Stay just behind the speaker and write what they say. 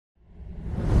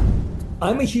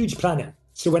I'm a huge planner,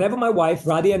 so whenever my wife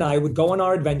Radhi and I would go on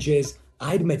our adventures,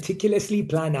 I'd meticulously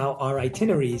plan out our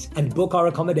itineraries and book our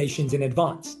accommodations in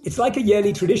advance. It's like a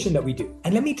yearly tradition that we do.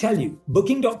 And let me tell you,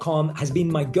 Booking.com has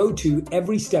been my go-to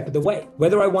every step of the way.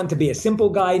 Whether I want to be a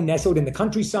simple guy nestled in the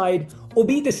countryside or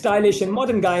be the stylish and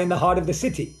modern guy in the heart of the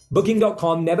city,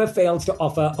 Booking.com never fails to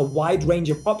offer a wide range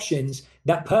of options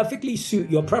that perfectly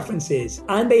suit your preferences,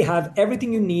 and they have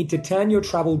everything you need to turn your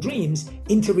travel dreams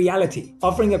into reality,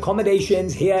 offering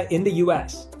accommodations here in the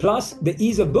US. Plus, the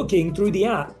ease of booking through the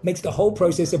app makes the whole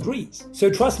process a breeze. So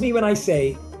trust me when I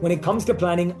say, when it comes to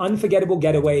planning unforgettable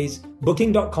getaways,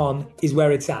 Booking.com is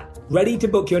where it's at. Ready to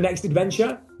book your next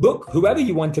adventure? Book whoever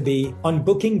you want to be on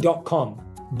Booking.com.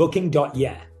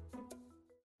 Booking.yeah.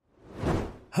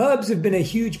 Herbs have been a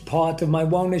huge part of my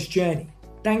wellness journey,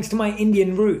 thanks to my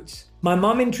Indian roots. My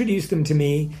mum introduced them to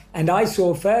me, and I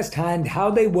saw firsthand how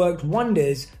they worked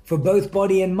wonders for both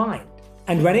body and mind.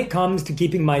 And when it comes to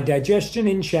keeping my digestion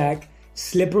in check,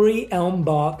 slippery elm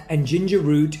bark and ginger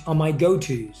root are my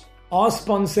go-tos. Our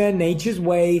sponsor, Nature's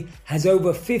Way, has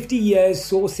over 50 years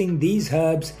sourcing these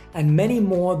herbs and many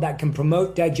more that can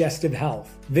promote digestive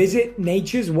health. Visit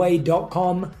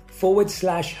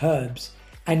naturesway.com/herbs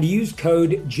and use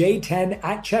code J10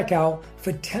 at checkout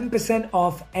for 10%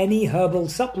 off any herbal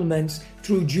supplements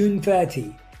through June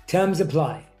 30. Terms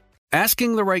apply.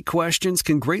 Asking the right questions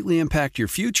can greatly impact your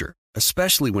future,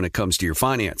 especially when it comes to your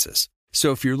finances.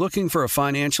 So if you're looking for a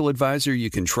financial advisor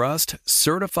you can trust,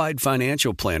 certified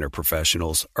financial planner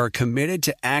professionals are committed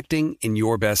to acting in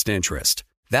your best interest.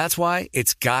 That's why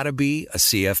it's got to be a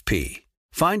CFP.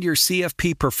 Find your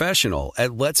CFP professional at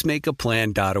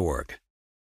letsmakeaplan.org.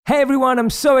 Hey everyone,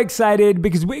 I'm so excited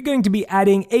because we're going to be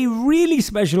adding a really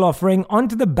special offering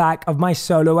onto the back of my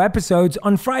solo episodes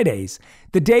on Fridays.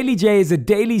 The Daily J is a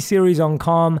daily series on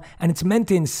Calm, and it's meant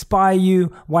to inspire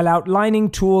you while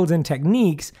outlining tools and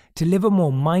techniques to live a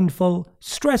more mindful,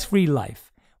 stress-free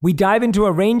life. We dive into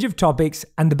a range of topics,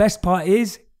 and the best part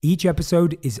is each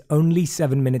episode is only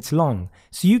 7 minutes long,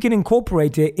 so you can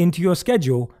incorporate it into your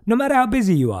schedule no matter how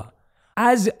busy you are.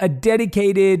 As a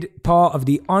dedicated part of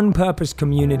the On Purpose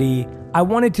community, I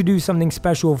wanted to do something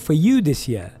special for you this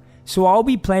year. So I'll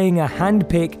be playing a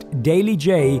hand-picked Daily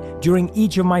J during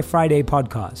each of my Friday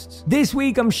podcasts. This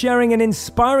week, I'm sharing an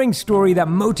inspiring story that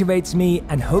motivates me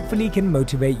and hopefully can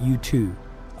motivate you too.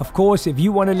 Of course, if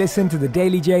you want to listen to the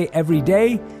Daily J every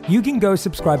day, you can go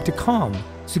subscribe to Calm.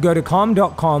 So go to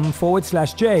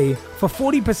calm.com/J for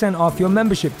 40% off your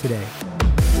membership today.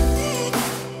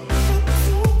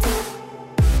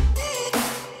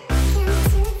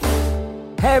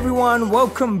 Hey everyone,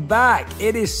 welcome back.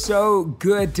 It is so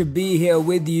good to be here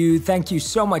with you. Thank you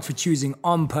so much for choosing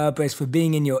On Purpose, for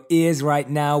being in your ears right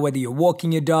now, whether you're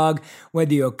walking your dog,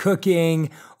 whether you're cooking,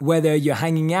 whether you're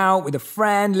hanging out with a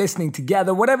friend, listening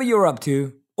together, whatever you're up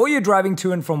to, or you're driving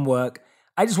to and from work.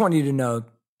 I just want you to know,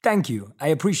 thank you. I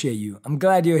appreciate you. I'm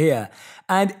glad you're here.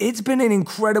 And it's been an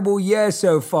incredible year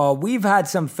so far. We've had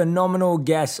some phenomenal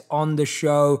guests on the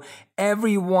show.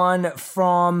 Everyone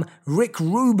from Rick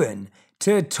Rubin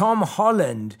to Tom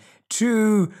Holland,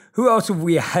 to who else have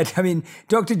we had? I mean,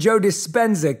 Dr. Joe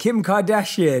Dispenza, Kim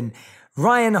Kardashian,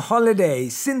 Ryan Holiday,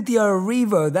 Cynthia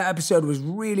Erivo. That episode was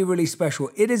really, really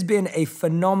special. It has been a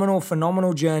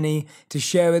phenomenal journey to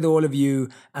share with all of you,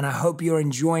 and I hope you're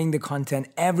enjoying the content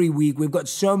every week. We've got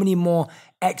so many more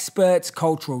experts,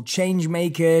 cultural change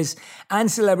makers, and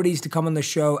celebrities to come on the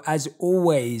show. As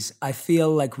always, I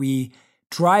feel like we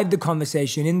drive the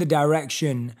conversation in the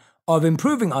direction of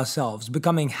improving ourselves,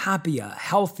 becoming happier,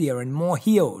 healthier, and more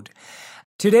healed.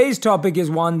 Today's topic is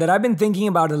one that I've been thinking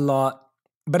about a lot,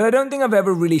 but I don't think I've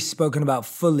ever really spoken about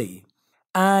fully.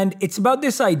 And it's about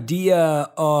this idea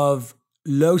of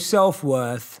low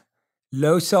self-worth,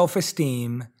 low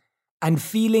self-esteem, and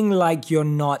feeling like you're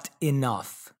not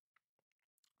enough.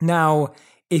 Now,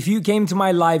 if you came to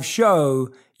my live show,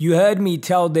 you heard me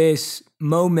tell this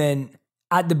moment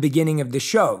at the beginning of the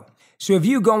show. So if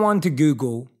you go on to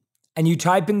Google and you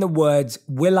type in the words,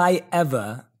 will I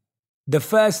ever, the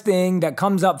first thing that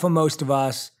comes up for most of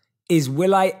us is,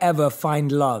 will I ever find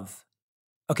love?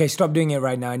 Okay, stop doing it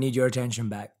right now. I need your attention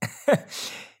back.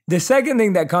 The second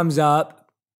thing that comes up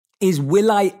is,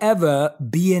 will I ever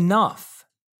be enough?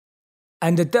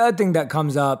 And the third thing that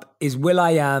comes up is, will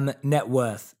I am net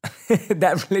worth?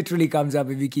 That literally comes up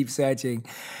if you keep searching.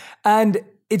 And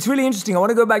it's really interesting. I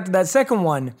want to go back to that second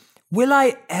one. Will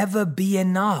I ever be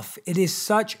enough? It is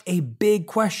such a big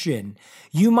question.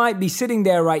 You might be sitting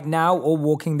there right now or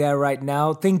walking there right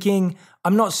now thinking,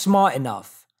 I'm not smart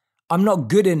enough. I'm not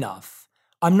good enough.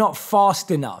 I'm not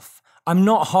fast enough. I'm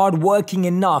not hardworking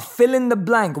enough. Fill in the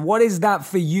blank. What is that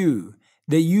for you?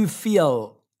 that you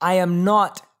feel I am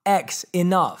not X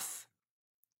enough.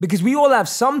 Because we all have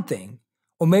something,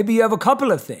 or maybe you have a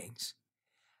couple of things.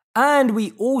 And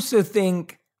we also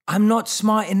think, I'm not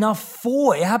smart enough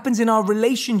for. It happens in our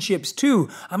relationships too.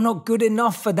 I'm not good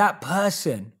enough for that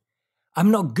person.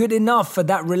 I'm not good enough for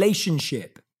that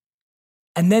relationship.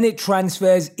 And then it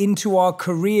transfers into our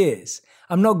careers.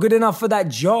 I'm not good enough for that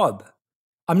job.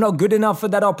 I'm not good enough for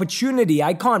that opportunity.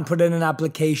 I can't put in an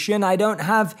application. I don't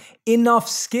have enough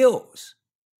skills.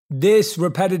 This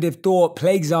repetitive thought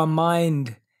plagues our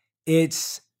mind.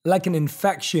 It's like an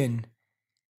infection.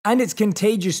 And it's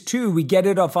contagious too. We get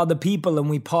it off other people and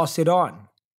we pass it on.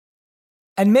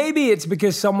 And maybe it's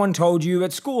because someone told you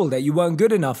at school that you weren't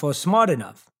good enough or smart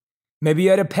enough. Maybe you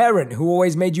had a parent who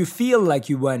always made you feel like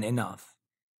you weren't enough.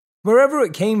 Wherever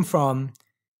it came from,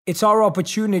 it's our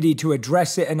opportunity to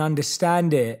address it and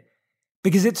understand it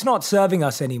because it's not serving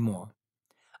us anymore.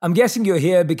 I'm guessing you're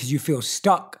here because you feel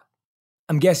stuck.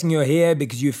 I'm guessing you're here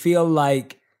because you feel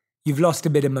like you've lost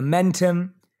a bit of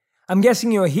momentum. I'm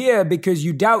guessing you're here because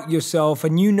you doubt yourself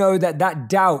and you know that that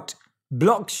doubt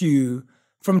blocks you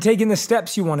from taking the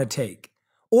steps you want to take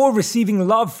or receiving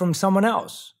love from someone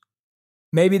else.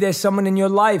 Maybe there's someone in your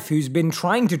life who's been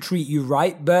trying to treat you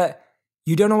right, but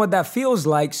you don't know what that feels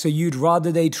like, so you'd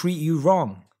rather they treat you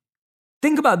wrong.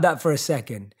 Think about that for a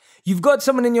second. You've got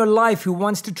someone in your life who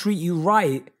wants to treat you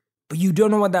right, but you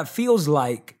don't know what that feels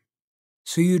like,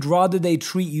 so you'd rather they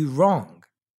treat you wrong,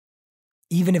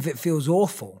 even if it feels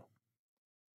awful.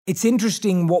 It's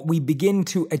interesting what we begin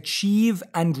to achieve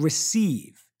and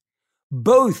receive.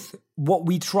 Both what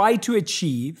we try to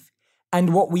achieve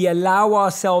and what we allow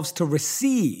ourselves to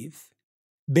receive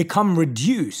become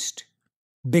reduced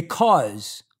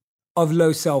because of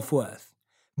low self-worth.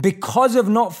 Because of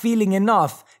not feeling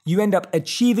enough, you end up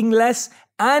achieving less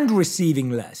and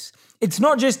receiving less. It's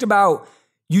not just about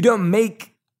you don't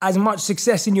make as much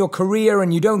success in your career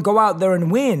and you don't go out there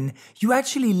and win. You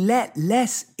actually let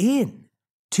less in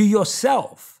to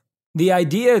yourself. The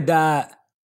idea that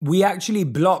we actually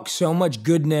block so much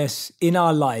goodness in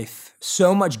our life,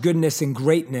 so much goodness and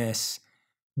greatness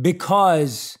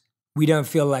because we don't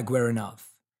feel like we're enough.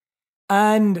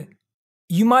 And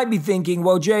you might be thinking,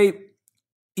 well, Jay,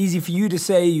 easy for you to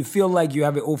say you feel like you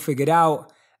have it all figured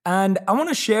out. And I want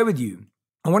to share with you,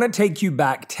 I want to take you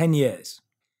back 10 years.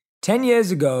 10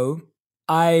 years ago,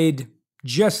 I'd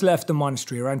just left the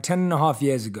monastery, around 10 and a half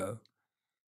years ago.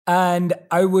 And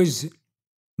I was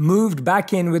moved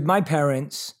back in with my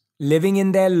parents, living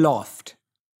in their loft,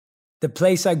 the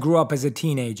place I grew up as a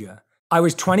teenager. I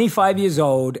was 25 years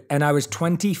old and I was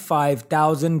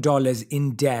 $25,000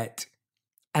 in debt.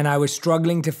 And I was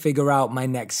struggling to figure out my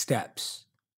next steps.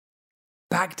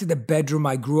 Back to the bedroom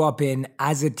I grew up in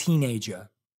as a teenager.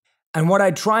 And what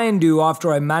I try and do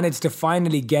after I managed to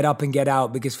finally get up and get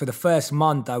out, because for the first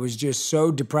month I was just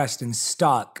so depressed and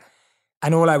stuck.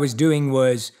 And all I was doing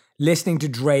was listening to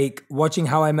Drake, watching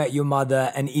How I Met Your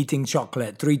Mother, and eating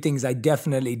chocolate. 3 things I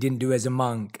definitely didn't do as a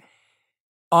monk.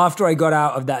 After I got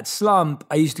out of that slump,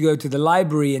 I used to go to the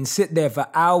library and sit there for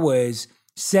hours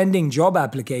sending job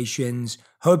applications,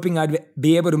 hoping I'd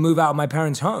be able to move out of my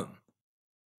parents' home.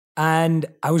 And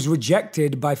I was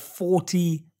rejected by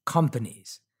 40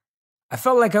 companies. I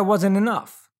felt like I wasn't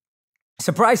enough.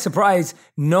 Surprise, surprise,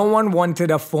 no one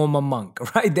wanted a former monk,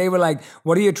 right? They were like,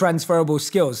 what are your transferable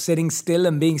skills? Sitting still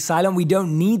and being silent? We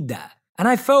don't need that. And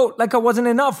I felt like I wasn't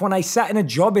enough when I sat in a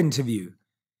job interview.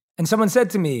 And someone said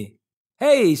to me,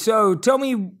 hey, so tell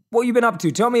me what you've been up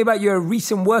to. Tell me about your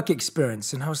recent work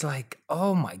experience. And I was like,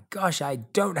 oh my gosh, I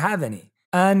don't have any.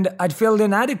 And I'd felt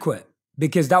inadequate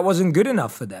because that wasn't good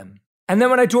enough for them. And then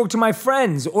when I talked to my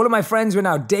friends, all of my friends were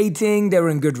now dating. They were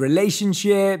in good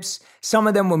relationships. Some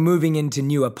of them were moving into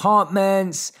new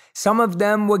apartments. Some of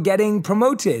them were getting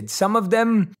promoted. Some of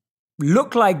them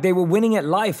looked like they were winning at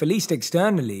life, at least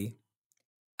externally.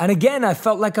 And again, I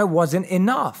felt like I wasn't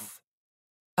enough.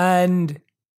 And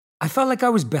I felt like I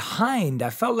was behind. I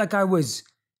felt like I was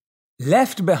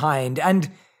left behind.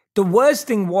 And the worst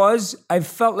thing was, I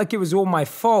felt like it was all my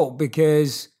fault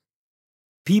because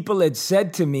people had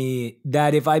said to me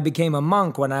that if I became a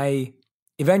monk when I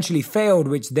eventually failed,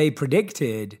 which they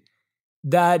predicted,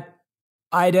 that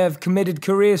I'd have committed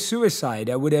career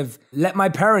suicide. I would have let my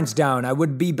parents down. I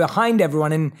would be behind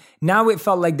everyone. And now it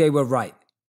felt like they were right.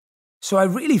 So I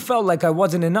really felt like I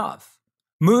wasn't enough.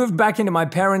 Moved back into my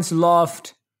parents'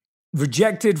 loft,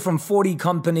 rejected from 40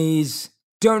 companies,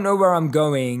 don't know where I'm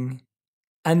going.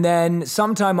 And then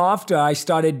sometime after, I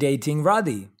started dating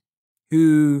Radhi,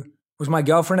 who was my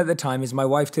girlfriend at the time, is my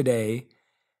wife today.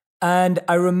 And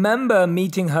I remember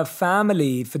meeting her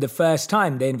family for the first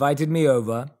time. They invited me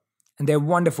over and they're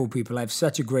wonderful people. I have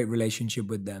such a great relationship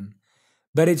with them.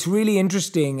 But it's really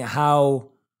interesting how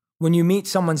when you meet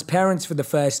someone's parents for the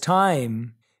first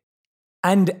time,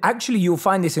 and actually you'll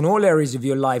find this in all areas of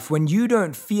your life, when you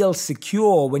don't feel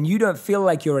secure, when you don't feel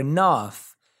like you're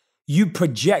enough, you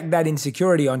project that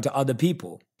insecurity onto other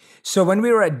people. So when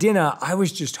we were at dinner, I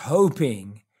was just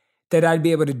hoping that I'd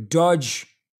be able to dodge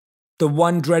the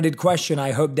one dreaded question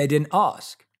I hope they didn't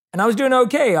ask. And I was doing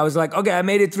okay. I was like, okay, I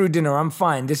made it through dinner. I'm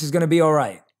fine. This is going to be all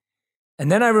right. And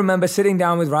then I remember sitting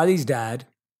down with Riley's dad,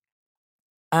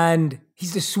 and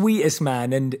he's the sweetest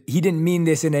man. And he didn't mean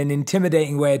this in an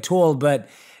intimidating way at all, but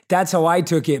that's how I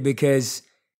took it because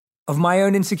of my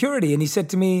own insecurity. And he said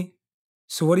to me,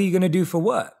 so what are you going to do for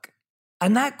work?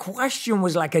 And that question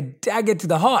was like a dagger to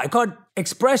the heart. I can't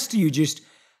express to you just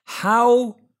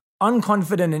how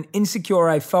unconfident and insecure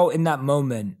I felt in that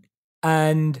moment.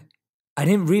 And I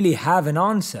didn't really have an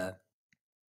answer.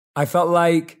 I felt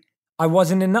like I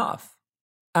wasn't enough.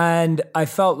 And I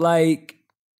felt like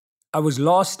I was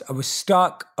lost, I was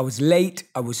stuck, I was late,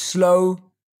 I was slow.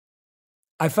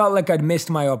 I felt like I'd missed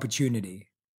my opportunity.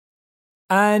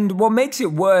 And what makes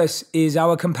it worse is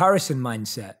our comparison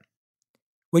mindset.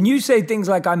 When you say things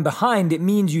like I'm behind, it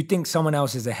means you think someone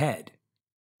else is ahead.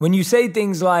 When you say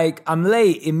things like I'm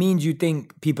late, it means you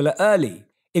think people are early.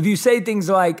 If you say things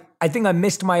like I think I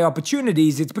missed my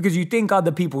opportunities, it's because you think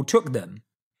other people took them.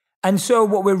 And so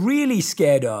what we're really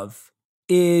scared of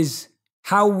is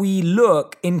how we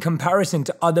look in comparison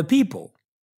to other people.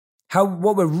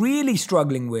 What we're really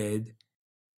struggling with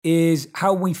is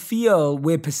how we feel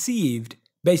we're perceived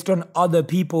based on other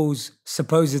people's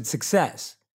supposed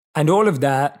success. And all of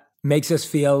that makes us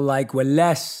feel like we're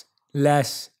less,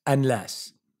 and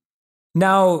less.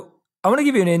 Now, I want to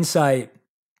give you an insight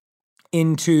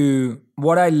into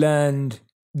what I learned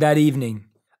that evening.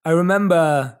 I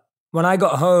remember when I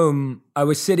got home, I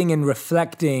was sitting and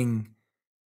reflecting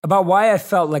about why I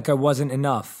felt like I wasn't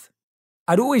enough.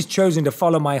 I'd always chosen to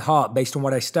follow my heart based on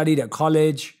what I studied at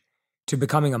college, to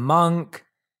becoming a monk.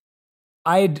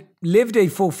 I'd lived a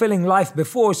fulfilling life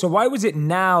before, so why was it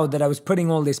now that I was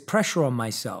putting all this pressure on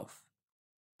myself?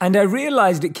 And I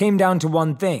realized it came down to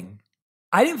one thing.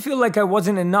 I didn't feel like I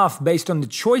wasn't enough based on the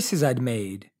choices I'd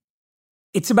made.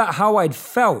 It's about how I'd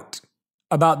felt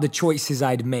about the choices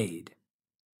I'd made.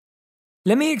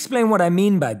 Let me explain what I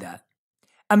mean by that.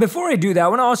 And before I do that, I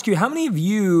want to ask you, how many of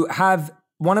you have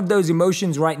one of those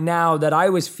emotions right now that I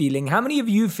was feeling? How many of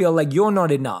you feel like you're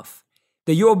not enough,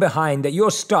 that you're behind, that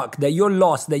you're stuck, that you're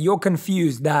lost, that you're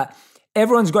confused, that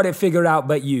everyone's got it figured out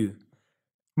but you?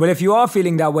 Well, if you are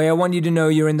feeling that way, I want you to know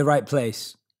you're in the right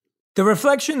place. The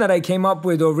reflection that I came up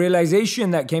with, or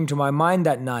realization that came to my mind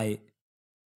that night,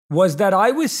 was that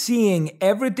I was seeing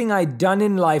everything I'd done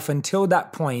in life until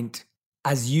that point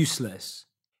as useless.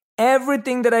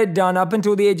 Everything that I'd done up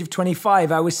until the age of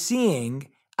 25, I was seeing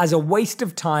as a waste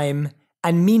of time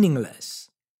and meaningless.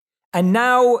 And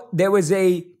now there was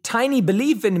a tiny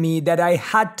belief in me that I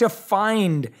had to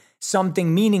find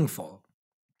something meaningful.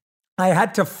 I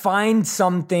had to find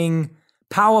something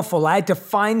powerful. I had to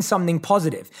find something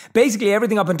positive. Basically,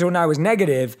 everything up until now was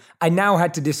negative. I now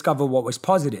had to discover what was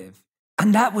positive.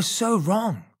 And that was so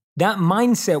wrong. That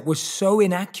mindset was so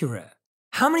inaccurate.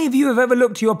 How many of you have ever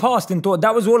looked to your past and thought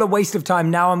that was all a waste of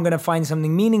time? Now I'm going to find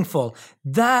something meaningful.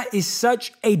 That is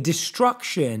such a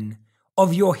destruction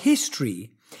of your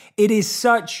history. It is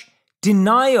such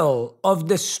denial of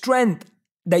the strength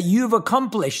that you've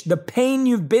accomplished, the pain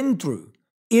you've been through.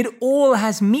 It all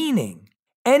has meaning.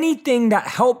 Anything that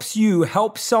helps you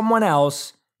help someone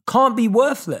else can't be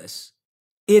worthless.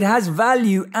 It has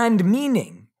value and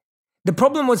meaning. The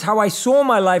problem was how I saw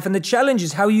my life, and the challenge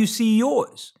is how you see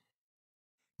yours.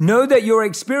 Know that your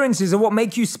experiences are what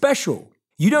make you special.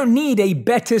 You don't need a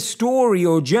better story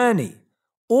or journey.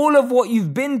 All of what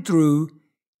you've been through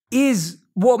is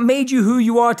what made you who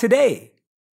you are today.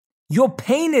 Your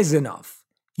pain is enough.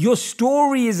 Your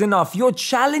story is enough. Your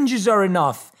challenges are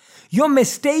enough. Your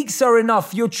mistakes are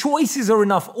enough. Your choices are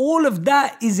enough. All of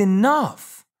that is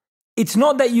enough. It's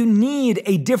not that you need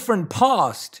a different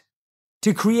past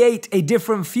to create a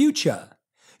different future.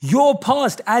 Your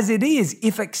past as it is,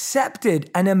 if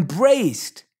accepted and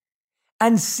embraced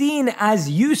and seen as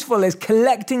useful as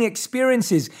collecting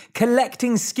experiences,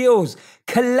 collecting skills,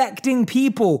 collecting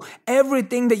people,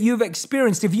 everything that you've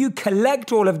experienced, if you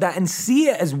collect all of that and see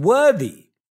it as worthy,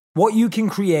 what you can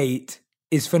create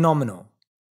is phenomenal.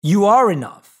 You are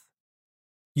enough.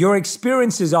 Your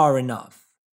experiences are enough.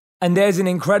 And there's an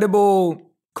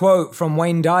incredible quote from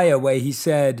Wayne Dyer where he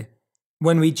said,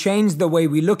 when we change the way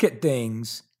we look at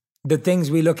things, the things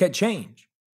we look at change.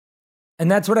 And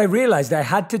that's what I realized. I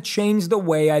had to change the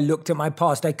way I looked at my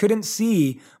past. I couldn't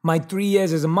see my 3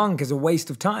 years as a monk as a waste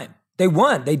of time. They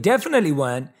weren't. They definitely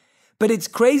weren't. But it's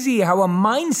crazy how a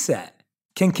mindset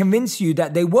can convince you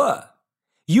that they were.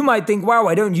 You might think, wow,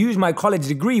 I don't use my college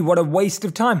degree. What a waste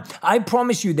of time. I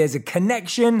promise you there's a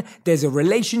connection, there's a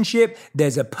relationship,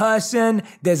 there's a person,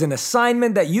 there's an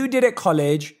assignment that you did at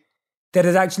college that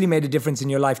has actually made a difference in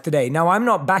your life today. Now, I'm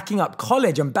not backing up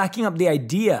college. I'm backing up the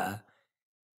idea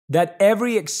that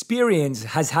every experience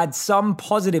has had some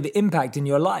positive impact in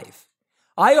your life.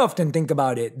 I often think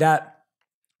about it that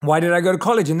why did I go to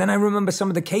college? And then I remember some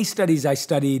of the case studies I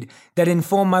studied that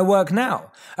inform my work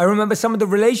now. I remember some of the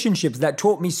relationships that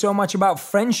taught me so much about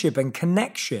friendship and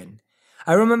connection.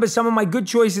 I remember some of my good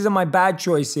choices and my bad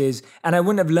choices, and I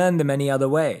wouldn't have learned them any other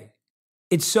way.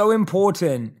 It's so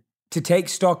important to take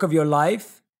stock of your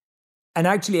life and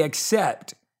actually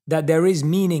accept that there is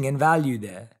meaning and value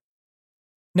there.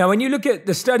 Now, when you look at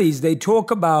the studies, they talk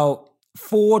about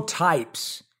 4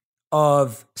 types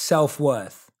of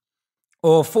self-worth,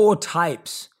 or 4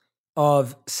 types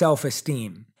of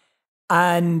self-esteem.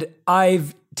 And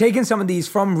I've taken some of these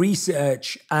from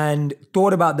research and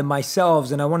thought about them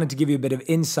myself, and I wanted to give you a bit of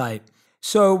insight.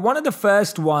 So one of the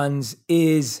first ones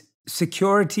is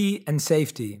security and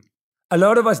safety. A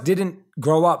lot of us didn't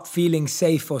grow up feeling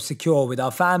safe or secure with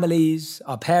our families,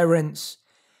 our parents,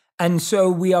 and so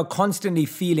we are constantly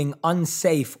feeling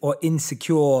unsafe or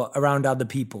insecure around other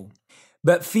people.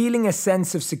 But feeling a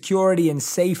sense of security and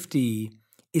safety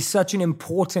is such an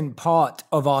important part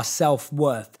of our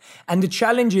self-worth. And the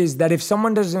challenge is that if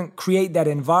someone doesn't create that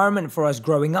environment for us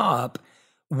growing up,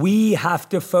 we have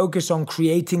to focus on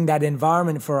creating that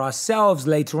environment for ourselves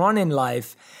later on in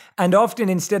life. And often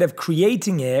instead of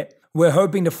creating it, we're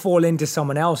hoping to fall into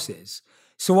someone else's.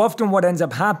 So often what ends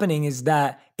up happening is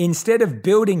that instead of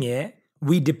building it,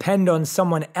 we depend on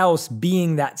someone else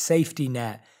being that safety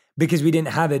net because we didn't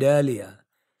have it earlier.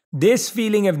 This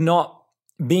feeling of not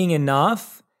being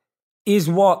enough is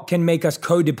what can make us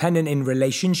codependent in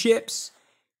relationships.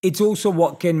 It's also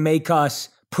what can make us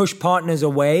push partners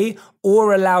away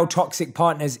or allow toxic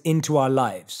partners into our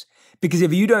lives. Because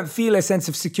if you don't feel a sense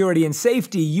of security and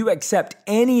safety, you accept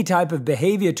any type of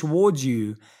behavior towards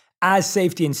you as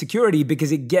safety and security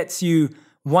because it gets you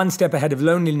one step ahead of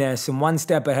loneliness and one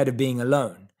step ahead of being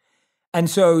alone. And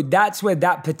so that's where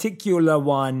that particular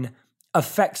one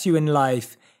affects you in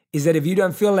life, is that if you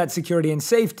don't feel that security and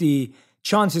safety,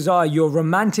 chances are your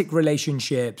romantic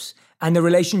relationships and the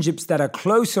relationships that are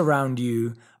close around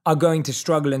you are going to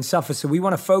struggle and suffer. So we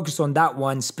want to focus on that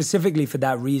one specifically for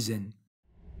that reason.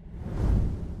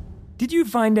 Did you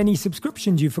find any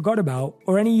subscriptions you forgot about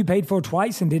or any you paid for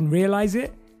twice and didn't realize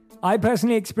it? I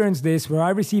personally experienced this where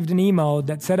I received an email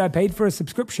that said I paid for a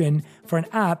subscription for an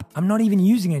app I'm not even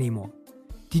using anymore.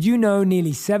 Did you know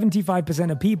nearly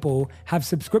 75% of people have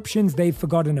subscriptions they've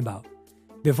forgotten about?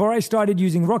 Before I started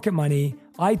using Rocket Money,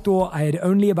 I thought I had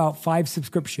only about 5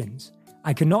 subscriptions.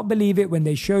 I could not believe it when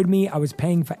they showed me I was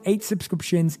paying for 8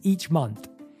 subscriptions each month.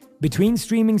 Between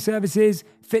streaming services,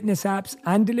 fitness apps,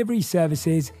 and delivery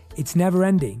services, it's never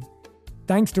ending.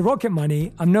 Thanks to Rocket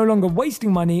Money, I'm no longer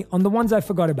wasting money on the ones I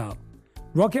forgot about.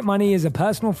 Rocket Money is a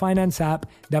personal finance app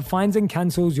that finds and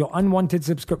cancels your unwanted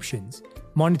subscriptions,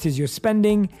 monitors your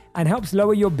spending, and helps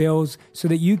lower your bills so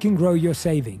that you can grow your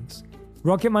savings.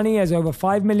 Rocket Money has over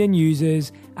 5 million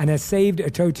users and has saved a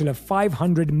total of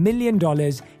 $500 million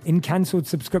in canceled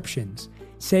subscriptions,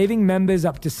 saving members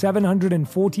up to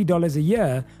 $740 a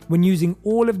year when using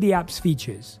all of the app's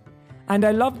features. And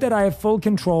I love that I have full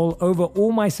control over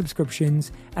all my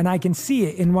subscriptions and I can see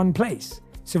it in one place.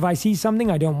 So if I see something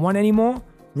I don't want anymore,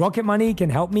 Rocket Money can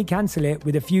help me cancel it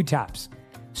with a few taps.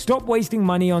 Stop wasting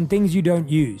money on things you don't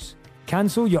use.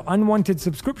 Cancel your unwanted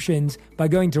subscriptions by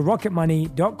going to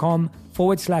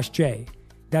rocketmoney.com/J.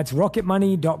 That's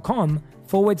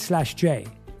rocketmoney.com/J.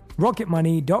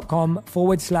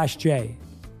 rocketmoney.com/J.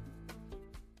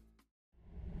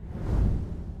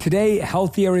 Today,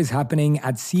 healthier is happening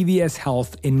at CVS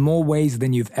Health in more ways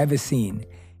than you've ever seen.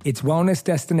 It's wellness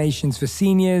destinations for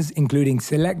seniors, including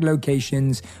select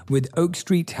locations with Oak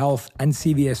Street Health and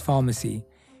CVS Pharmacy.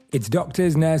 It's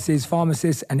doctors, nurses,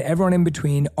 pharmacists, and everyone in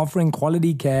between offering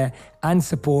quality care and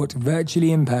support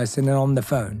virtually, in person, and on the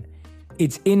phone.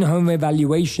 It's in-home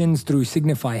evaluations through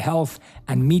Signify Health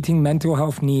and meeting mental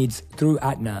health needs through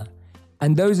Aetna.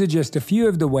 And those are just a few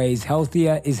of the ways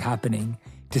healthier is happening.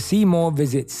 To see more,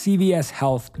 visit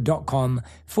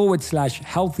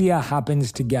cvshealth.com/healthier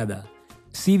happens together.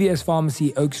 CVS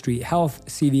Pharmacy, Oak Street Health,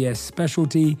 CVS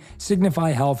Specialty,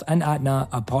 Signify Health, and Aetna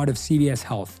are part of CVS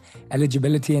Health.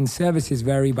 Eligibility and services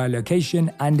vary by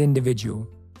location and individual.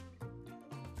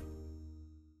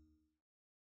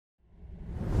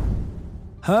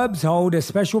 Herbs hold a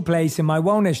special place in my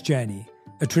wellness journey,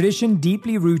 a tradition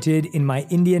deeply rooted in my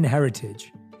Indian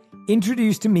heritage.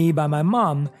 Introduced to me by my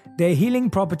mom, their healing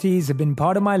properties have been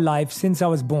part of my life since I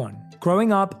was born.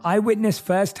 Growing up, I witnessed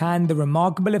firsthand the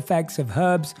remarkable effects of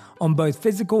herbs on both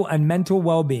physical and mental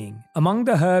well-being. Among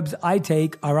the herbs I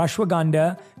take are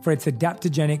ashwagandha for its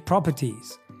adaptogenic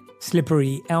properties,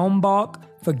 slippery elm bark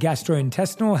for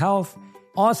gastrointestinal health.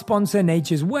 Our sponsor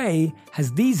Nature's Way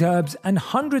has these herbs and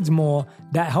hundreds more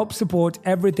that help support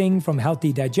everything from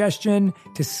healthy digestion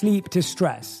to sleep to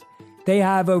stress. They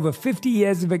have over 50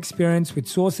 years of experience with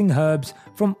sourcing herbs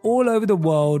from all over the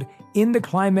world in the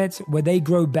climates where they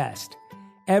grow best.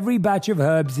 Every batch of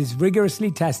herbs is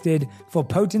rigorously tested for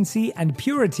potency and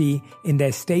purity in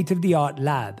their state-of-the-art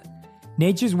lab.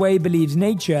 Nature's Way believes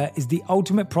nature is the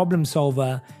ultimate problem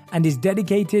solver and is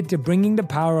dedicated to bringing the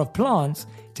power of plants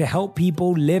to help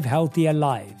people live healthier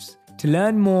lives. To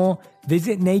learn more,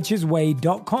 visit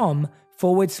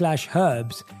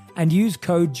naturesway.com/herbs and use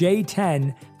code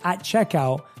J10 at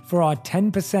checkout for our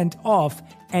 10% off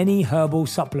any herbal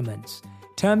supplements.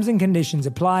 Terms and conditions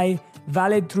apply,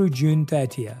 valid through June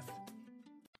 30th.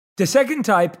 The second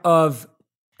type of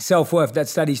self-worth that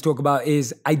studies talk about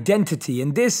is identity.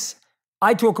 And this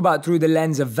I talk about through the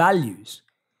lens of values.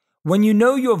 When you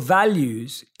know your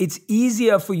values, it's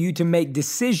easier for you to make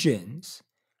decisions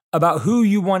about who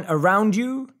you want around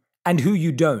you and who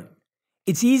you don't.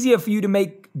 It's easier for you to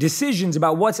make decisions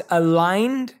about what's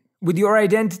aligned with your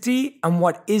identity and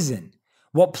what isn't,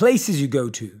 what places you go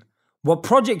to, what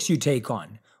projects you take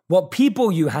on, what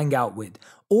people you hang out with.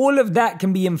 All of that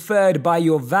can be inferred by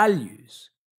your values.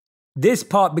 This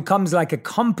part becomes like a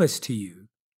compass to you.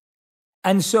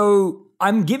 And so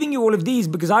I'm giving you all of these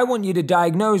because I want you to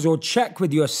diagnose or check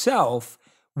with yourself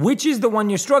which is the one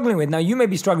you're struggling with. Now, you may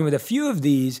be struggling with a few of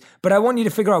these, but I want you to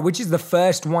figure out which is the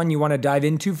first one you want to dive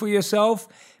into for yourself,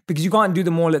 because you can't do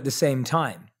them all at the same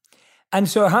time. And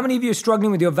so how many of you are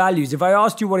struggling with your values? If I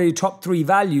asked you what are your top 3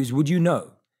 values, would you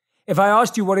know? If I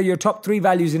asked you what are your top 3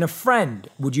 values in a friend,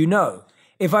 would you know?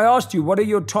 If I asked you what are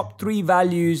your top 3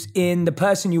 values in the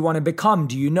person you want to become,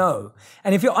 do you know?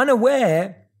 And if you're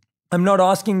unaware, I'm not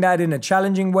asking that in a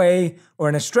challenging way or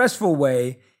in a stressful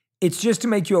way. It's just to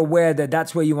make you aware that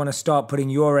that's where you want to start putting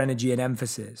your energy and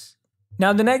emphasis.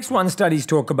 Now, the next one studies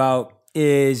talk about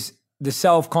is the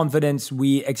self-confidence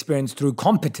we experience through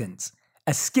competence,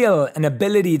 a skill, an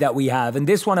ability that we have. And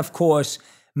this one, of course,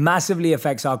 massively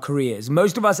affects our careers.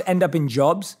 Most of us end up in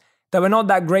jobs that we're not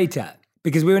that great at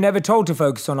because we were never told to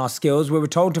focus on our skills. We were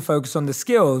told to focus on the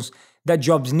skills that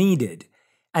jobs needed.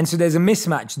 And so there's a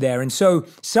mismatch there. And so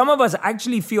some of us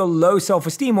actually feel low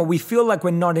self-esteem, or we feel like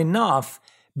we're not enough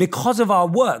because of our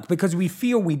work, because we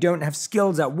feel we don't have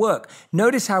skills at work.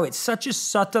 Notice how it's such a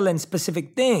subtle and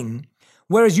specific thing,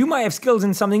 whereas you might have skills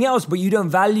in something else, but you don't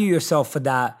value yourself for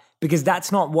that because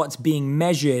that's not what's being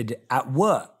measured at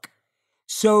work.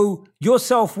 So your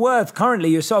self-worth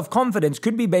currently, your self-confidence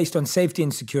could be based on safety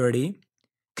and security,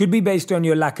 could be based on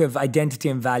your lack of identity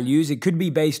and values. It could be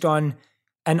based on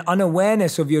an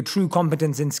unawareness of your true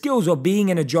competence and skills, or being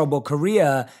in a job or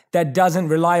career that doesn't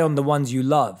rely on the ones you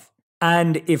love.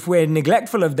 And if we're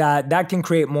neglectful of that, that can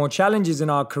create more challenges in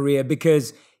our career,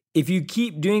 because if you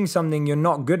keep doing something you're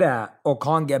not good at or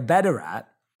can't get better at,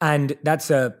 and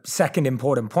that's a second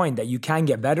important point, that you can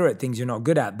get better at things you're not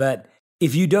good at, but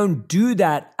if you don't do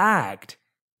that act,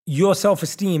 your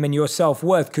self-esteem and your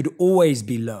self-worth could always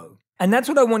be low. And that's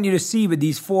what I want you to see with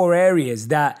these 4 areas,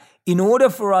 that in order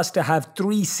for us to have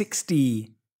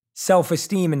 360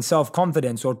 self-esteem and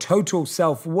self-confidence, or total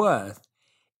self-worth,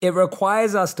 it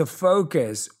requires us to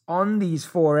focus on these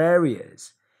 4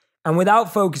 areas. And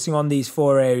without focusing on these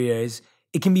 4 areas,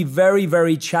 it can be very,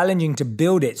 very challenging to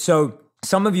build it. So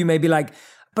some of you may be like,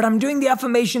 but I'm doing the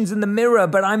affirmations in the mirror,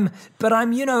 but I'm,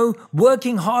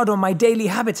 working hard on my daily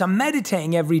habits. I'm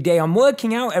meditating every day. I'm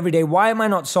working out every day. Why am I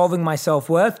not solving my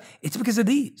self-worth? It's because of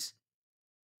these.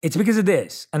 It's because of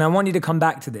this. And I want you to come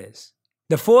back to this.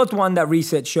 The 4th one that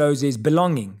research shows is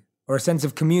belonging, or a sense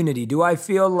of community. Do I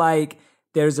feel like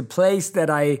there's a place that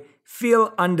I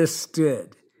feel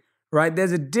understood, right?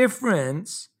 There's a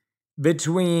difference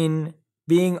between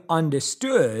being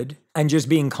understood and just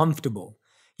being comfortable.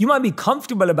 You might be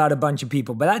comfortable about a bunch of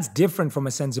people, but that's different from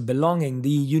a sense of belonging. The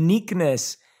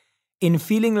uniqueness in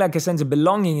feeling like a sense of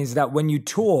belonging is that when you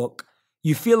talk,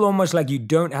 you feel almost like you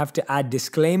don't have to add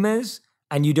disclaimers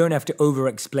and you don't have to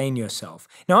over-explain yourself.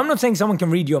 Now, I'm not saying someone can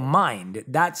read your mind.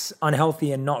 That's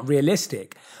unhealthy and not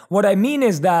realistic. What I mean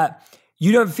is that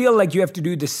you don't feel like you have to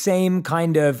do the same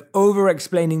kind of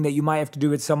over-explaining that you might have to do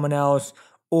with someone else,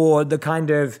 or the kind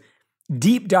of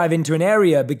deep dive into an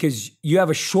area because you have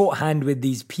a shorthand with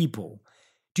these people.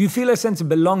 Do you feel a sense of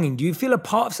belonging? Do you feel a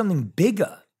part of something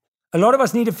bigger? A lot of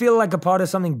us need to feel like a part of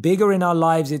something bigger in our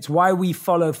lives. It's why we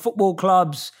follow football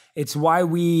clubs. It's why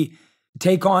we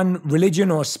take on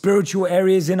religion or spiritual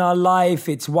areas in our life.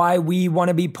 It's why we want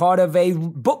to be part of a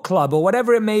book club or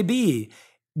whatever it may be.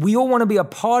 We all want to be a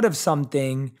part of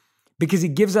something because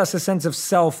it gives us a sense of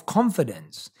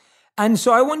self-confidence. And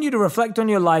so I want you to reflect on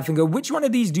your life and go, which one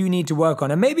of these do you need to work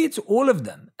on? And maybe it's all of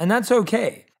them, and that's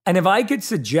okay. And if I could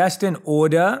suggest an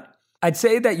order, I'd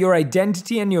say that your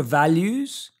identity and your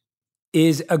values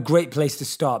is a great place to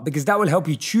start, because that will help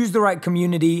you choose the right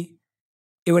community.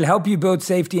 It will help you build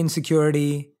safety and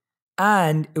security,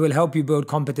 and it will help you build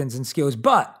competence and skills.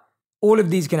 But all of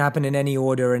these can happen in any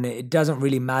order, and it doesn't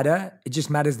really matter. It just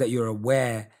matters that you're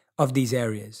aware of these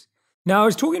areas. Now, I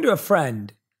was talking to a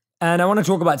friend, and I want to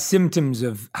talk about symptoms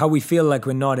of how we feel like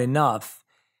we're not enough.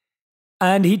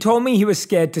 And he told me he was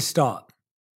scared to start.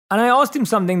 And I asked him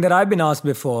something that I've been asked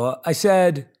before. I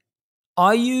said,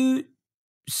 are you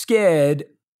scared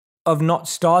of not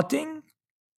starting,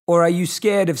 or are you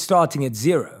scared of starting at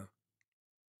zero?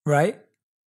 Right?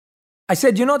 I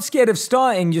said, you're not scared of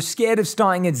starting, you're scared of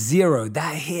starting at zero.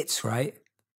 That hits, right?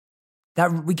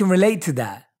 That we can relate to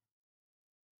that.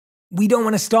 We don't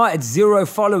want to start at 0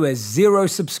 followers, 0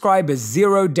 subscribers,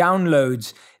 0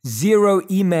 downloads, 0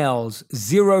 emails,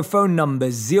 0 phone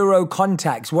numbers, 0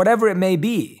 contacts, whatever it may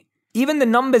be. Even the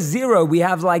number 0, we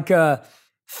have like a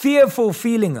fearful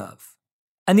feeling of.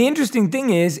 And the interesting thing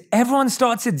is, everyone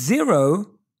starts at 0,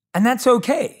 and that's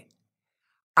okay.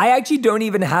 I actually don't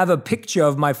even have a picture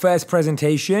of my first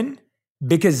presentation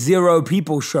because 0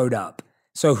 people showed up.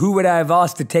 So who would I have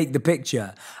asked to take the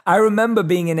picture? I remember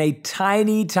being in a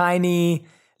tiny, tiny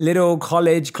little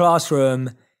college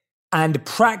classroom and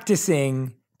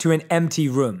practicing to an empty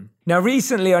room. Now,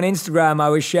 recently on Instagram, I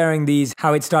was sharing these,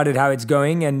 how it started, how it's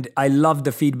going. And I loved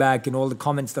the feedback and all the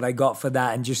comments that I got for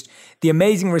that, and just the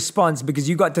amazing response, because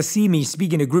you got to see me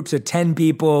speaking to groups of 10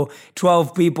 people,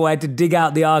 12 people. I had to dig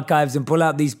out the archives and pull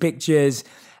out these pictures.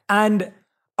 And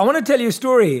I want to tell you a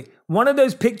story. One of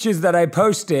those pictures that I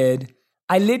posted,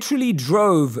 I literally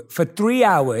drove for 3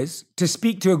 hours to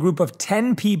speak to a group of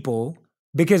 10 people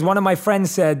because one of my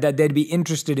friends said that they'd be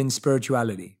interested in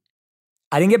spirituality.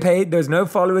 I didn't get paid. There was no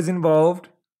followers involved.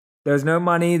 There was no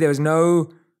money. There was no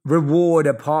reward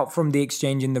apart from the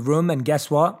exchange in the room. And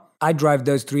guess what? I'd drive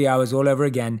those 3 hours all over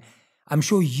again. I'm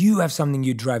sure you have something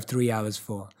you'd drive 3 hours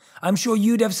for. I'm sure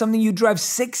you'd have something you'd drive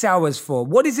 6 hours for.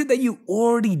 What is it that you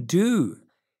already do?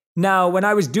 Now, when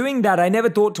I was doing that, I never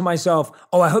thought to myself,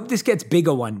 oh, I hope this gets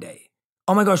bigger one day.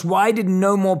 Oh my gosh, why did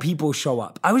no more people show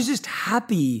up? I was just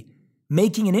happy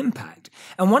making an impact.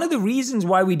 And one of the reasons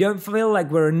why we don't feel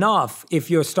like we're enough, if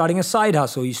you're starting a side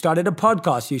hustle, you started a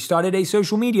podcast, you started a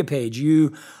social media page,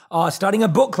 you are starting a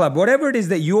book club, whatever it is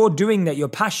that you're doing that you're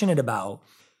passionate about,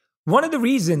 one of the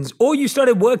reasons, or you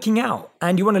started working out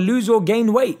and you want to lose or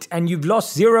gain weight and you've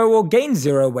lost 0 or gained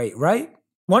 0 weight, right?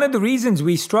 One of the reasons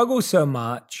we struggle so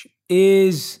much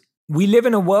is we live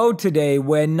in a world today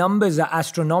where numbers are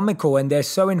astronomical and they're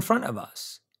so in front of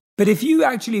us. But if you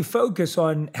actually focus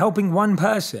on helping one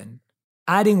person,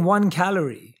 adding 1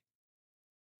 calorie,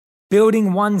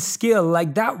 building 1 skill,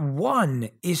 like that 1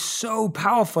 is so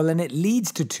powerful, and it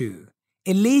leads to 2,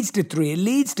 it leads to 3, it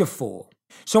leads to 4.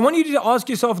 So I want you to ask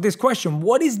yourself this question: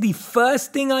 what is the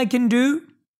first thing I can do?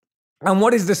 And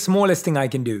what is the smallest thing I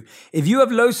can do? If you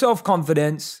have low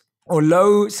self-confidence or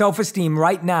low self-esteem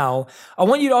right now, I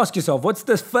want you to ask yourself, what's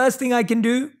the first thing I can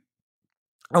do?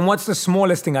 And what's the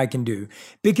smallest thing I can do?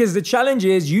 Because the challenge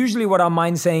is, usually what our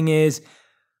mind's saying is,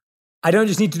 I don't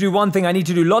just need to do one thing, I need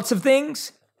to do lots of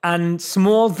things, and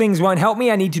small things won't help me.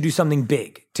 I need to do something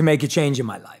big to make a change in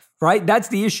my life, right? That's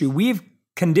the issue. We've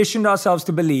conditioned ourselves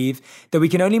to believe that we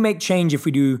can only make change if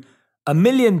we do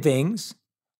 1,000,000 things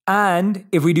and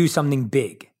if we do something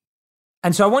big.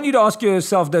 And so I want you to ask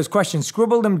yourself those questions,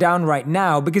 scribble them down right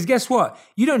now, because guess what?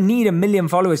 You don't need 1,000,000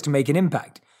 followers to make an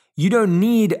impact. You don't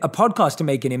need a podcast to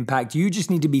make an impact. You just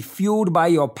need to be fueled by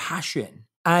your passion,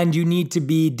 and you need to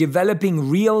be developing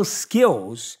real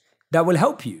skills that will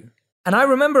help you. And I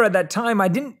remember at that time, I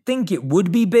didn't think it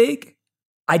would be big.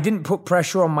 I didn't put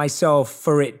pressure on myself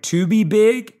for it to be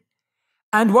big.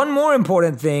 And one more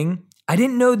important thing, I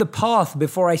didn't know the path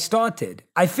before I started.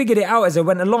 I figured it out as I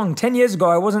went along. 10 years ago,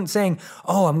 I wasn't saying,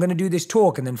 oh, I'm going to do this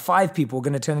talk, and then 5 people are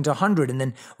going to turn into 100, and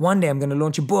then one day I'm going to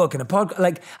launch a book and a podcast.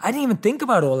 Like, I didn't even think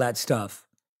about all that stuff.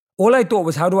 All I thought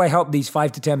was, how do I help these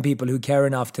 5 to 10 people who care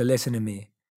enough to listen to me?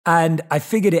 And I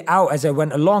figured it out as I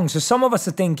went along. So some of us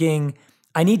are thinking,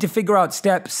 I need to figure out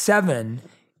step 7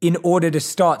 in order to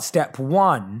start step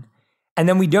 1. And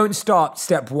then we don't start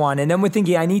step 1. And then we're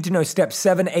thinking, I need to know step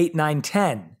 7, 8, 9,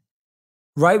 10.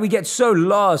 Right? We get so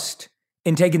lost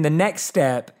in taking the next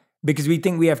step because we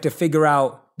think we have to figure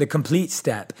out the complete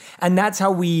step. And that's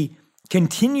how we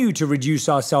continue to reduce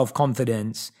our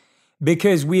self-confidence,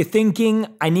 because we're thinking,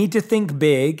 I need to think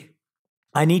big.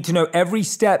 I need to know every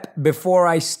step before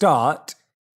I start.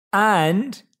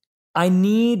 And I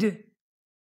need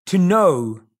to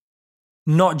know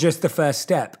not just the first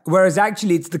step. Whereas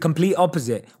actually it's the complete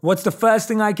opposite. What's the first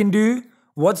thing I can do?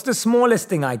 What's the smallest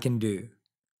thing I can do?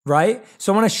 Right?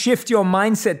 So I want to shift your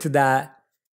mindset to that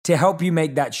to help you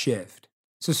make that shift.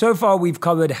 So far we've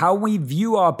covered how we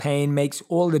view our pain makes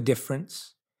all the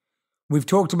difference. We've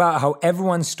talked about how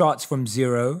everyone starts from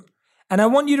zero. And I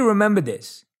want you to remember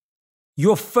this.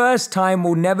 Your first time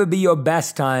will never be your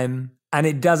best time, and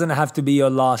it doesn't have to be your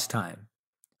last time.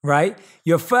 Right?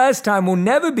 Your first time will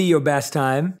never be your best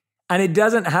time, and it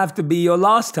doesn't have to be your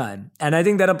last time. And I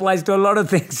think that applies to a lot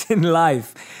of things in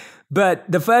life. But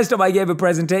the first time I gave a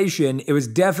presentation, it was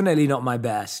definitely not my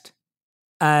best.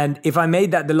 And if I made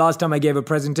that the last time I gave a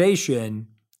presentation,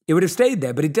 it would have stayed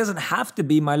there, but it doesn't have to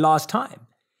be my last time.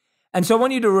 And so I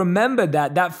want you to remember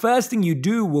that that first thing you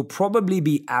do will probably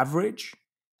be average,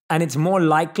 and it's more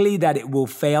likely that it will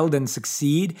fail than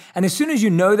succeed. And as soon as you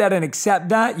know that and accept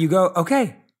that, you go,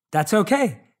 okay,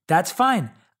 that's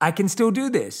fine. I can still do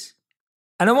this.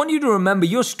 And I want you to remember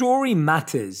your story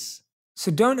matters. So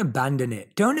don't abandon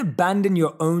it. Don't abandon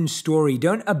your own story.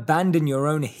 Don't abandon your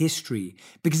own history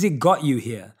because it got you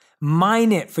here.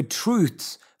 Mine it for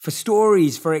truths, for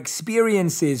stories, for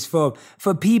experiences, for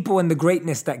people and the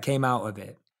greatness that came out of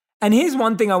it. And here's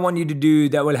one thing I want you to do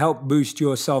that will help boost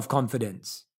your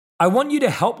self-confidence. I want you to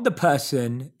help the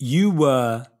person you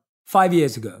were 5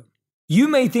 years ago. You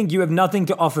may think you have nothing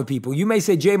to offer people. You may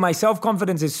say, Jay, my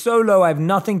self-confidence is so low, I have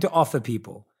nothing to offer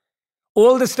people.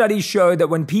 All the studies show that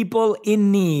when people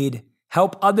in need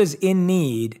help others in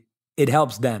need, it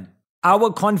helps them.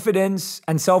 Our confidence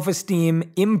and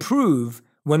self-esteem improve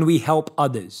when we help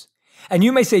others. And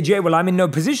you may say, Jay, well, I'm in no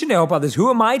position to help others. Who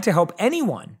am I to help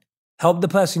anyone? Help the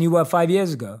person you were 5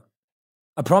 years ago.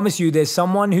 I promise you there's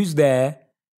someone who's there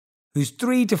who's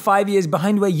 3 to 5 years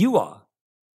behind where you are.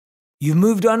 You've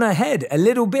moved on ahead a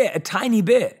little bit, a tiny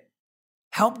bit.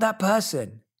 Help that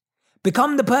person.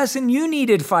 Become the person you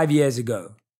needed 5 years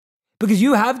ago. Because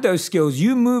you have those skills.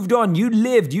 You moved on. You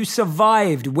lived. You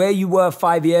survived where you were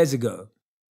 5 years ago.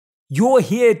 You're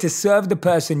here to serve the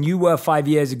person you were 5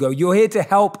 years ago. You're here to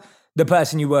help the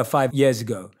person you were 5 years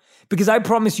ago. Because I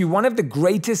promise you, one of the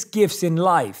greatest gifts in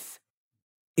life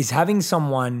is having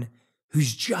someone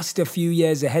who's just a few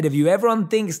years ahead of you. Everyone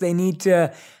thinks they need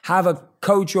to have a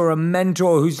coach or a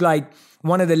mentor who's like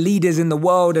one of the leaders in the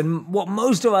world. And what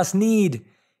most of us need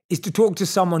is to talk to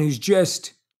someone who's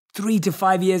just 3 to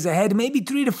 5 years ahead, maybe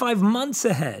 3 to 5 months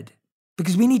ahead,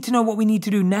 because we need to know what we need to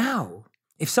do now.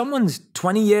 If someone's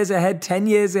 20 years ahead, 10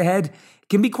 years ahead, it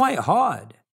can be quite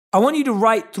hard. I want you to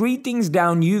write 3 things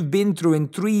down you've been through in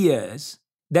 3 years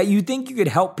that you think you could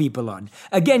help people on.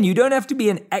 Again, you don't have to be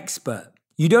an expert.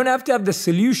 You don't have to have the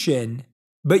solution,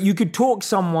 but you could talk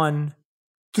someone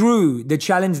through the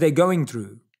challenge they're going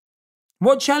through.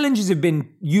 What challenges have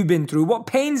you been through? What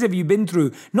pains have you been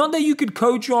through? Not that you could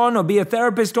coach on or be a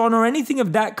therapist on or anything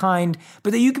of that kind,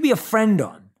 but that you could be a friend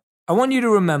on. I want you to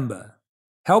remember,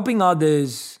 helping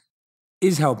others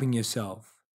is helping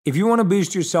yourself. If you want to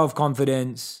boost your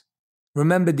self-confidence,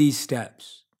 remember these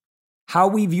steps. How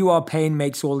we view our pain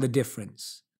makes all the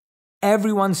difference.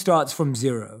 Everyone starts from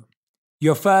zero.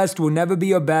 Your first will never be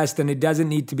your best, and it doesn't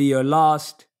need to be your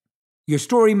last. Your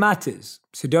story matters,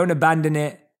 so don't abandon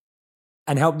it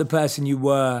and help the person you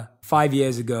were 5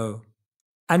 years ago.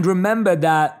 And remember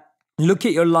that, look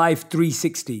at your life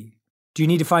 360. Do you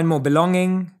need to find more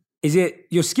belonging? Is it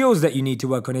your skills that you need to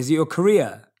work on? Is it your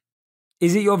career?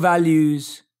 Is it your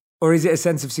values? Or is it a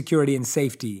sense of security and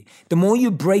safety? The more you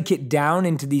break it down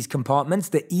into these compartments,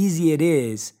 the easier it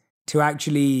is to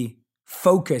actually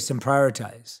focus and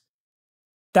prioritize.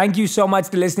 Thank you so much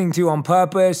for listening to On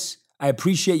Purpose. I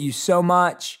appreciate you so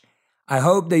much. I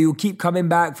hope that you'll keep coming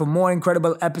back for more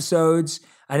incredible episodes.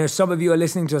 I know some of you are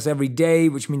listening to us every day,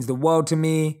 which means the world to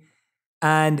me.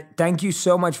 And thank you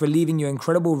so much for leaving your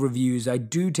incredible reviews. I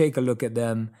do take a look at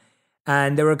them.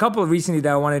 And there were a couple recently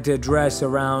that I wanted to address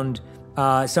around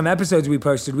some episodes we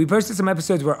posted. We posted some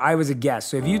episodes where I was a guest.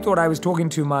 So if you thought I was talking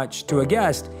too much to a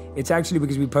guest, it's actually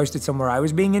because we posted somewhere I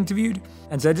was being interviewed.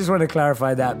 And so I just want to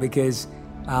clarify that because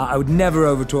I would never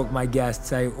overtalk my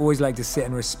guests. I always like to sit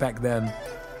and respect them.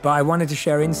 But I wanted to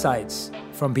share insights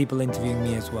from people interviewing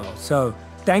me as well. So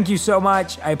thank you so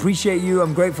much. I appreciate you.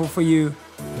 I'm grateful for you.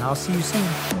 And I'll see you soon.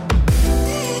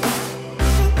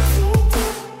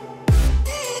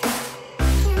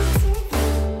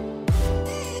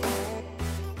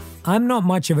 I'm not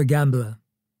much of a gambler.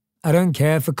 I don't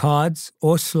care for cards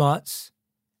or slots,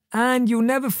 and you'll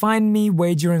never find me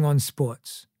wagering on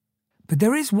sports. But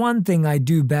there is one thing I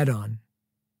do bet on: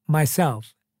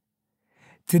 myself.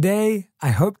 Today, I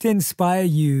hope to inspire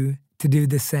you to do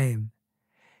the same.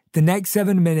 The next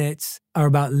 7 minutes are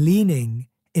about leaning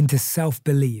into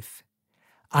self-belief.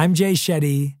 I'm Jay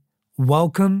Shetty.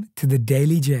 Welcome to the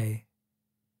Daily Jay.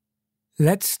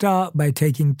 Let's start by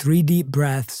taking 3 deep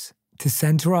breaths to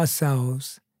center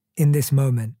ourselves in this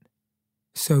moment.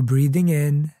 So breathing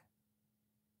in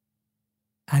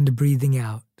and breathing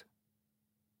out.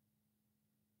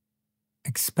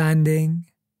 Expanding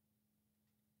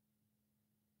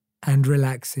and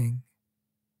relaxing.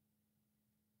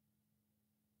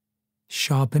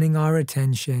 Sharpening our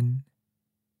attention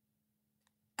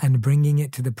and bringing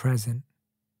it to the present.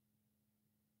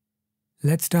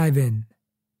 Let's dive in.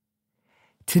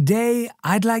 Today,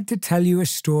 I'd like to tell you a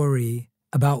story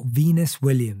about Venus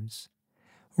Williams.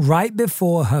 Right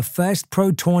before her first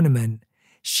pro tournament,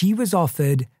 she was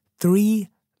offered $3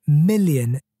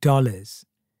 million.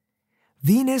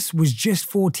 Venus was just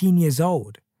 14 years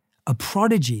old, a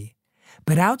prodigy,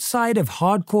 but outside of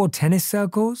hardcore tennis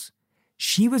circles,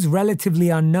 she was relatively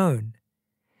unknown.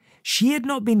 She had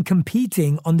not been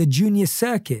competing on the junior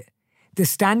circuit, the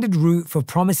standard route for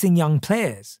promising young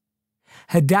players.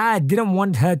 Her dad didn't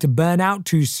want her to burn out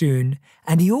too soon,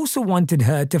 and he also wanted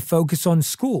her to focus on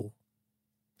school.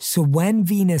 So when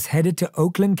Venus headed to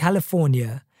Oakland,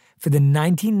 California for the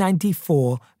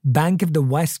 1994 Bank of the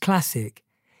West Classic,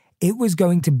 it was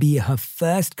going to be her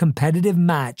first competitive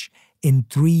match in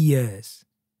 3 years.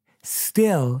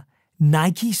 Still,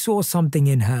 Nike saw something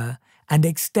in her and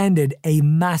extended a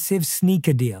massive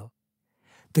sneaker deal.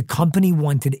 The company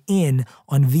wanted in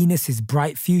on Venus's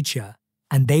bright future,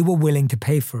 and they were willing to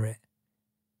pay for it.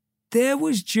 There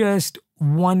was just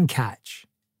one catch.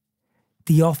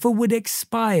 The offer would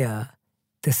expire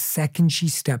the second she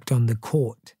stepped on the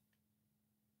court.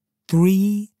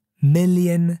 $3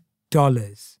 million.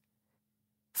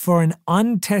 For an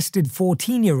untested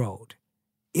 14-year-old,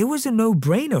 it was a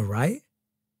no-brainer, right?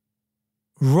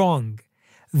 Wrong.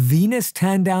 Venus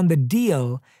turned down the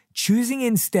deal, choosing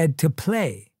instead to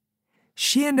play.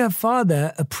 She and her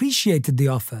father appreciated the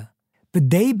offer, but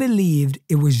they believed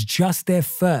it was just their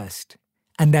first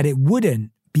and that it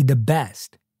wouldn't be the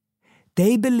best.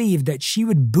 They believed that she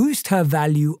would boost her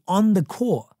value on the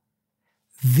court.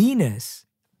 Venus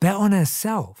bet on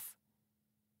herself.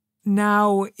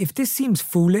 Now, if this seems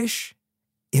foolish,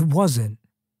 it wasn't.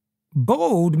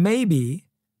 Bold, maybe,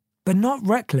 but not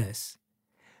reckless.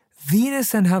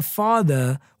 Venus and her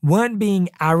father weren't being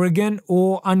arrogant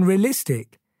or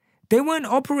unrealistic. They weren't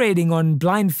operating on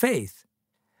blind faith.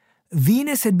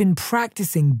 Venus had been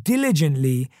practicing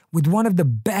diligently with one of the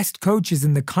best coaches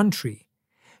in the country.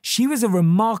 She was a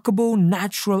remarkable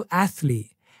natural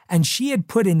athlete, and she had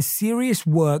put in serious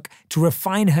work to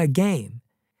refine her game.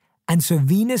 And so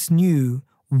Venus knew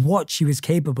what she was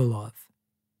capable of.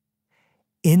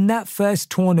 In that first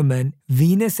tournament,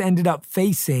 Venus ended up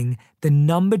facing the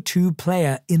number 2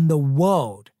 player in the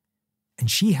world,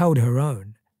 and she held her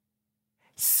own.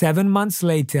 7 months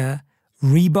later,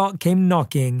 Reebok came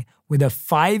knocking with a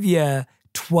 5-year,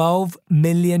 $12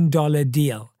 million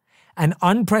deal, an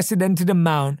unprecedented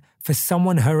amount for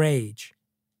someone her age.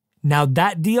 Now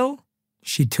that deal,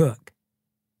 she took.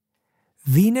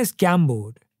 Venus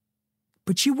gambled,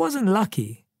 but she wasn't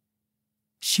lucky.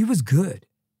 She was good.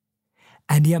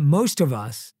 And yet most of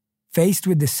us, faced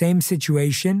with the same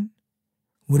situation,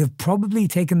 would have probably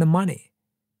taken the money.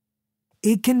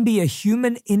 It can be a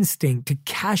human instinct to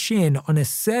cash in on a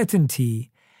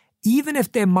certainty, even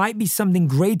if there might be something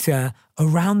greater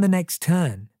around the next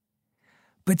turn.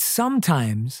 But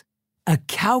sometimes, a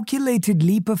calculated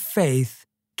leap of faith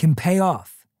can pay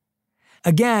off.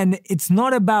 Again, it's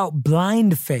not about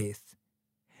blind faith.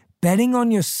 Betting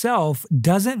on yourself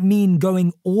doesn't mean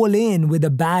going all in with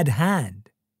a bad hand.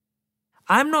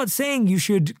 I'm not saying you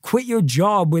should quit your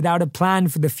job without a plan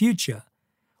for the future,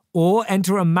 or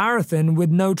enter a marathon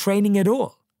with no training at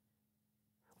all.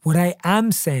 What I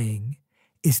am saying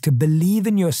is to believe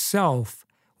in yourself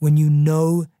when you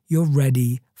know you're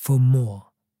ready for more.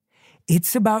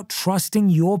 It's about trusting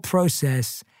your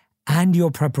process and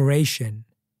your preparation,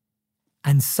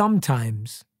 and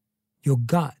sometimes your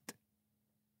gut.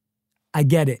 I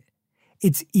get it.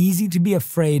 It's easy to be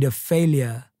afraid of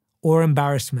failure or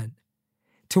embarrassment,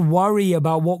 to worry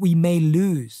about what we may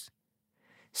lose.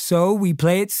 So we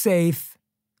play it safe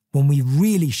when we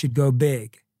really should go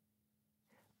big.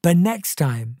 But next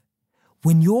time,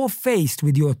 when you're faced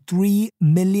with your $3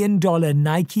 million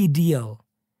Nike deal,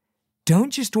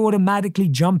 don't just automatically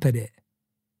jump at it.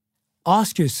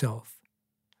 Ask yourself,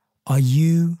 are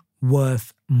you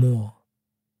worth more?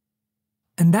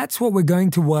 And that's what we're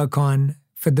going to work on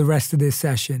for the rest of this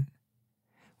session.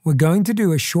 We're going to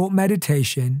do a short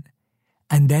meditation,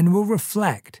 and then we'll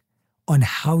reflect on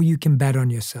how you can bet on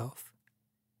yourself.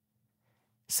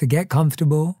 So get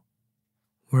comfortable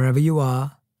wherever you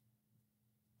are,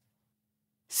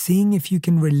 seeing if you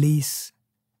can release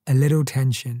a little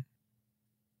tension.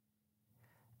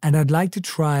 And I'd like to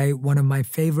try one of my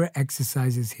favorite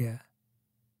exercises here,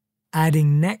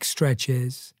 adding neck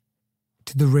stretches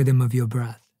to the rhythm of your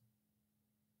breath.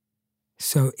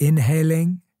 So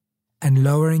inhaling and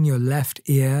lowering your left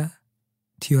ear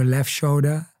to your left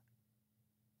shoulder,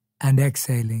 and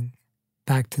exhaling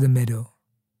back to the middle.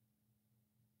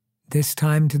 This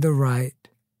time to the right,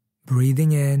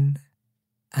 breathing in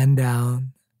and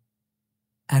down,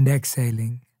 and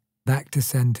exhaling back to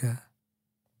center.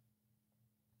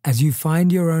 As you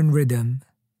find your own rhythm,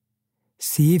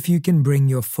 see if you can bring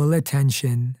your full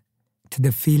attention to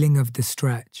the feeling of the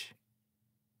stretch.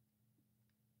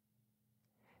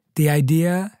 The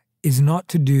idea is not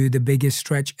to do the biggest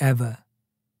stretch ever.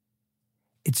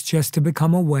 It's just to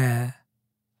become aware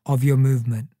of your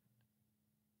movement.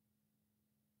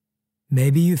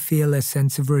 Maybe you feel a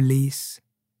sense of release.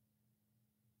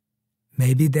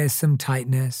 Maybe there's some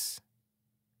tightness.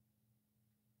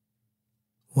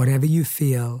 Whatever you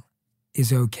feel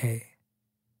is okay.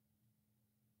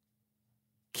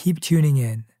 Keep tuning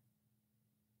in.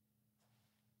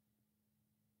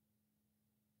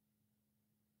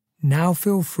 Now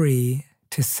feel free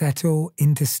to settle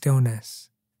into stillness.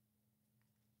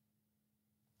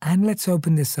 And let's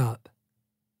open this up.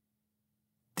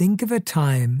 Think of a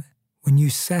time when you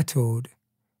settled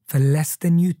for less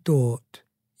than you thought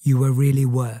you were really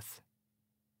worth.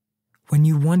 When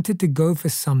you wanted to go for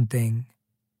something,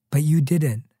 but you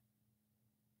didn't.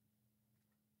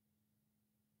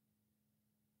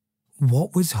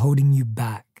 What was holding you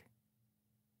back?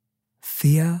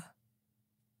 Fear?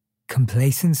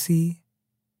 Complacency?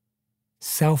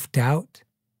 Self-doubt?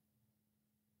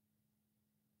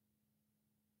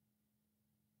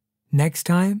 Next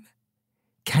time,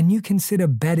 can you consider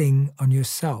betting on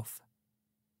yourself?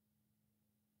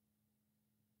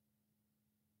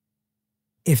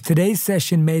 If today's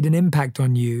session made an impact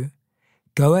on you,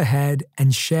 go ahead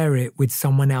and share it with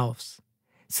someone else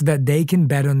so that they can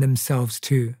bet on themselves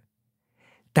too.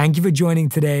 Thank you for joining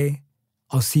today.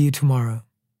 I'll see you tomorrow.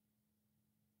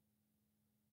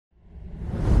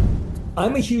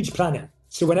 I'm a huge planner,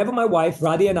 so whenever my wife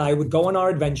Radhi and I would go on our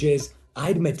adventures,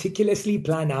 I'd meticulously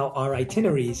plan out our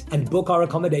itineraries and book our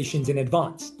accommodations in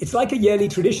advance. It's like a yearly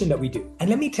tradition that we do. And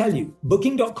let me tell you,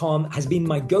 Booking.com has been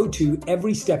my go-to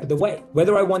every step of the way.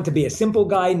 Whether I want to be a simple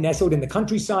guy nestled in the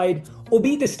countryside or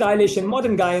be the stylish and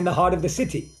modern guy in the heart of the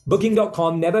city,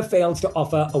 Booking.com never fails to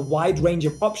offer a wide range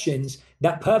of options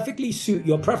that perfectly suit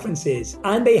your preferences,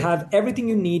 and they have everything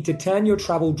you need to turn your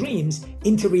travel dreams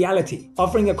into reality,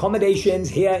 offering accommodations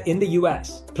here in the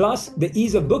US. Plus, the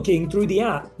ease of booking through the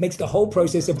app makes the whole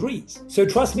process a breeze. So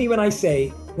trust me when I say,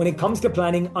 when it comes to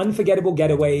planning unforgettable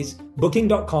getaways,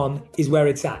 Booking.com is where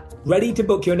it's at. Ready to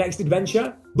book your next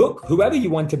adventure? Book whoever you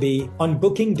want to be on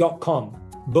Booking.com.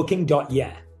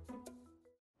 Booking.yeah.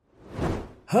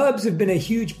 Herbs have been a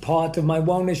huge part of my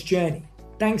wellness journey,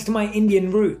 thanks to my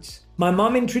Indian roots. My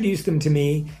mom introduced them to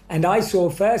me, and I saw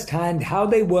firsthand how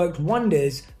they worked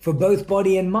wonders for both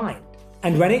body and mind.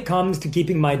 And when it comes to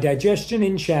keeping my digestion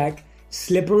in check,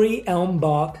 slippery elm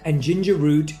bark and ginger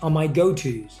root are my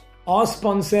go-tos. Our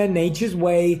sponsor, Nature's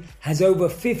Way, has over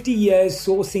 50 years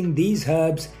sourcing these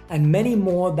herbs and many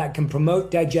more that can promote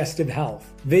digestive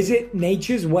health. Visit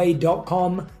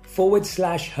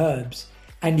naturesway.com/herbs.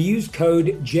 and use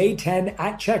code J10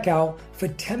 at checkout for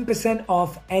 10%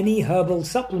 off any herbal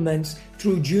supplements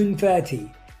through June 30.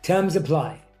 Terms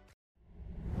apply.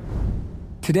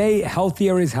 Today,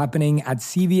 healthier is happening at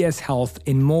CVS Health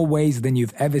in more ways than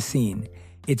you've ever seen.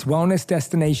 It's wellness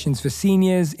destinations for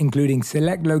seniors, including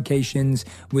select locations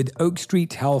with Oak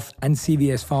Street Health and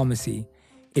CVS Pharmacy.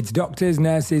 It's doctors,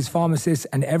 nurses, pharmacists,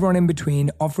 and everyone in between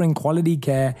offering quality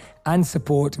care and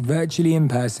support virtually in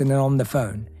person and on the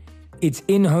phone. It's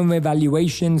in-home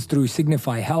evaluations through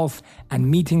Signify Health and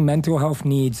meeting mental health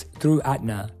needs through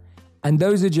Aetna. And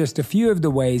those are just a few of the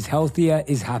ways healthier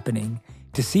is happening.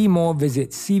 To see more,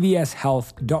 visit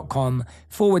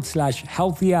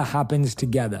cvshealth.com/healthier happens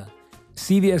together.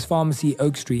 CVS Pharmacy,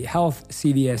 Oak Street Health,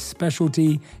 CVS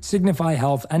Specialty, Signify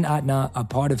Health, and Aetna are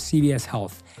part of CVS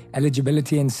Health.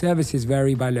 Eligibility and services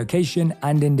vary by location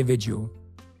and individual.